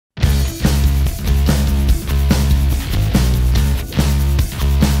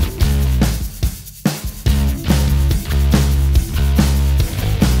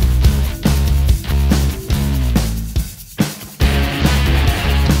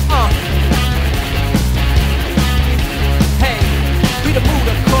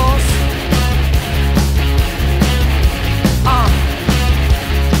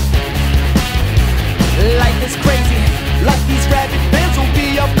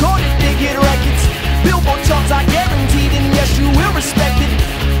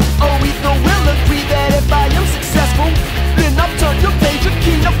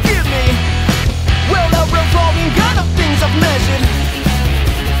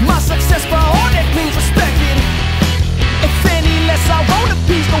means respected. If any less I want a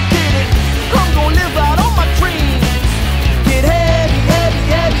piece, don't get it. I'm gonna live out all my dreams. Get heavy, heavy,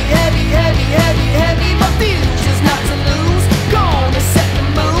 heavy, heavy, heavy, heavy, heavy. My future's not to lose. Go on and set the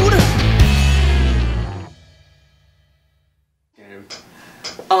mood.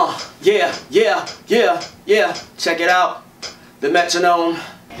 Yeah. Check it out. The metronome.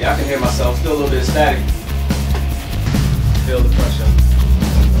 Yeah, I can hear myself. Still a little bit of static. Feel the pressure.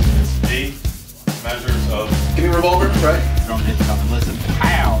 8 measures of. Give me a revolver, right? Don't hit something. Listen,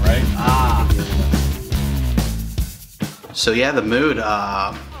 pow, right? Ah. So yeah, daMOOD,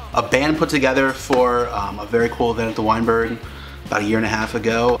 a band put together for a very cool event at the Weinberg about a year and a half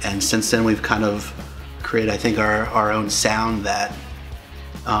ago, and since then we've kind of created, I think, our own sound that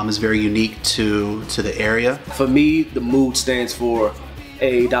is very unique to the area. For me, daMOOD stands for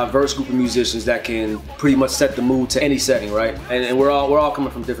a diverse group of musicians that can pretty much set the mood to any setting, right? And we're all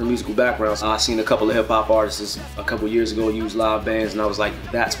coming from different musical backgrounds. I seen a couple of hip hop artists a couple years ago use live bands, and I was like,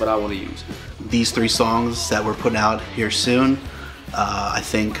 that's what I want to use. These 3 songs that we're putting out here soon, I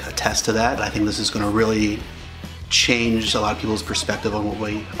think attest to that. I think this is going to really change a lot of people's perspective on what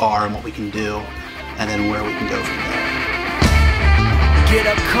we are and what we can do, and then where we can go from there. Get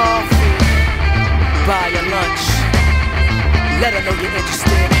a coffee, buy a lunch, let her know you're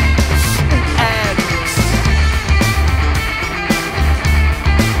interested. Agnes.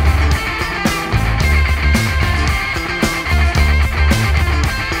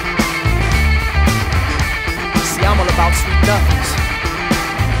 See, I'm all about sweet nothings.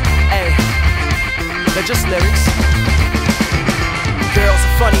 Hey, they're just lyrics. Girls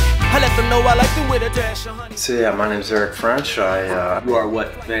are funny. I let them know I like the with a dash of honey. So yeah, my name's Eric French. You are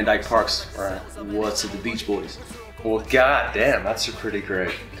what Van Dyke Parks was to the Beach Boys. Well, god damn, that's a pretty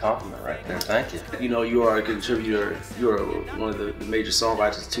great compliment right there. Thank you. You know, you are a contributor. You are one of the major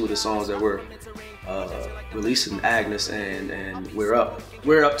songwriters. 2 of the songs that we're releasing, Agnes and We're Up.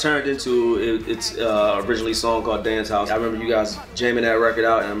 We're Up turned into it's originally a song called Dance House. I remember you guys jamming that record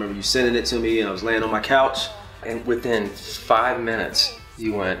out, and I remember you sending it to me, and I was laying on my couch. And within 5 minutes,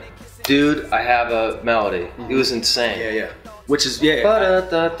 you went, dude, I have a melody. It was insane. Yeah. Which is, yeah. I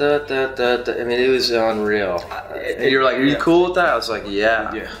mean, it was unreal. And you're like, are you cool with that? I was like,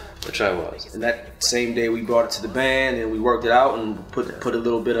 yeah. Which I was. And that same day we brought it to the band and we worked it out and put a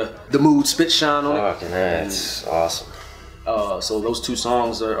little bit of daMOOD spit shine on it. Fucking that's awesome. So those 2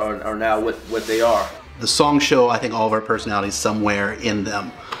 songs are now what they are. The songs show, I think, all of our personalities somewhere in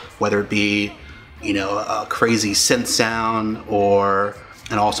them, whether it be, you know, a crazy synth sound or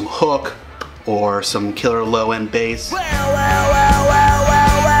an awesome hook or some killer low-end bass. Well.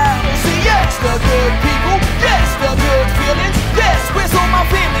 See, yes, the good people, yes, the good feelings, yes, where's all my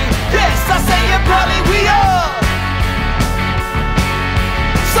family? Yes, I say it proudly, we are.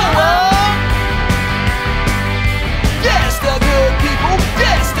 So yes, the good people,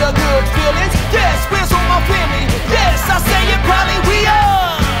 yes, the good feelings, yes, where's all my family? Yes, I say it proudly, we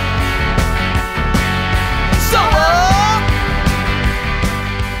are. So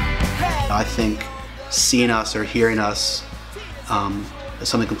I think seeing us or hearing us is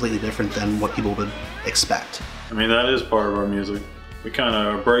something completely different than what people would expect. I mean, that is part of our music. We kind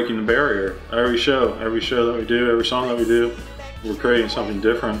of are breaking the barrier. Every show that we do, every song that we do, we're creating something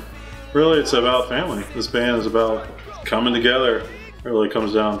different. Really, it's about family. This band is about coming together. It really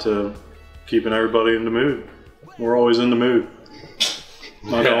comes down to keeping everybody in the mood. We're always in the mood.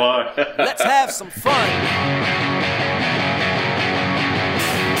 Not gonna lie. let's have some fun.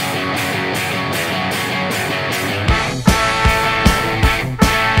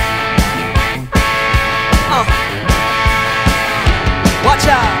 Watch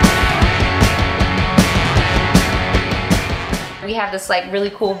out. We have this like really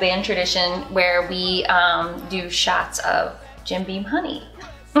cool band tradition where we do shots of Jim Beam honey.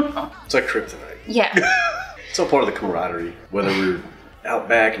 It's like kryptonite. Yeah. It's all part of the camaraderie. Whether we're out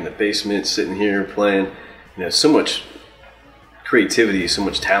back in the basement, sitting here playing, you know, so much creativity, so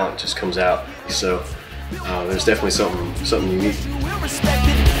much talent just comes out. So there's definitely something unique.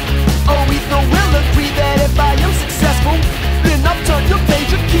 Oh, we know we'll agree that if I am successful, then I've turned the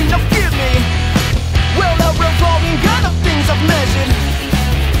page of key. Now give me. Well, a revolving gun of things I've measured.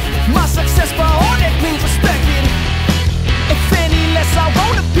 My success by all that means respected. If any less I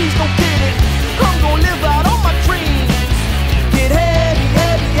want a piece, don't get it. I'm gonna live out all my dreams. Get heavy,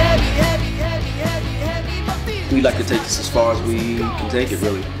 heavy, heavy, heavy, heavy, heavy, heavy. We like to take this as far as we can take it,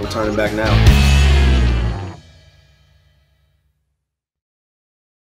 really. No turning back now.